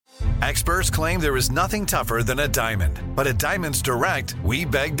Experts claim there is nothing tougher than a diamond. But at Diamonds Direct, we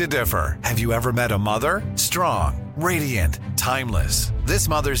beg to differ. Have you ever met a mother? Strong, radiant, timeless. This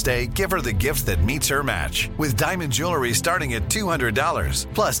Mother's Day, give her the gift that meets her match. With diamond jewelry starting at $200.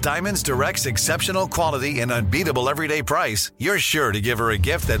 Plus Diamonds Direct's exceptional quality and unbeatable everyday price, you're sure to give her a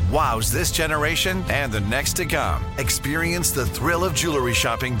gift that wows this generation and the next to come. Experience the thrill of jewelry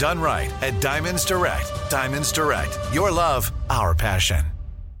shopping done right at Diamonds Direct. Diamonds Direct. Your love, our passion.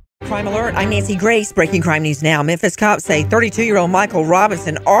 Crime Alert, I'm Nancy Grace. Breaking crime news now. Memphis cops say 32-year-old Michael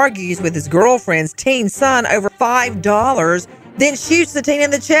Robinson argues with his girlfriend's teen son over $5, then shoots the teen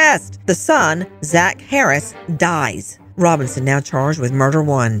in the chest. The son, Zach Harris, dies. Robinson now charged with murder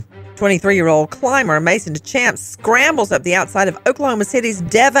 1. 23-year-old climber Mason DeChamps scrambles up the outside of Oklahoma City's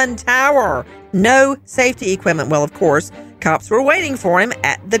Devon Tower. No safety equipment. Well, of course, cops were waiting for him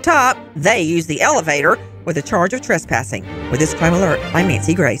at the top. They used the elevator with a charge of trespassing. With this Crime Alert, I'm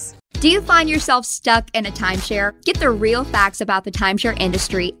Nancy Grace. Do you find yourself stuck in a timeshare? Get the real facts about the timeshare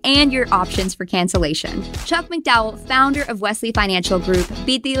industry and your options for cancellation. Chuck McDowell, founder of Wesley Financial Group,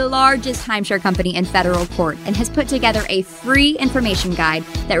 beat the largest timeshare company in federal court and has put together a free information guide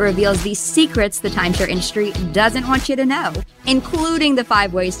that reveals the secrets the timeshare industry doesn't want you to know, including the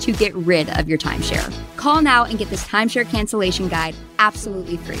 5 ways to get rid of your timeshare. Call now and get this timeshare cancellation guide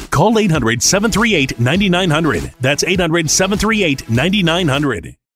absolutely free. Call 800-738-9900. That's 800-738-9900.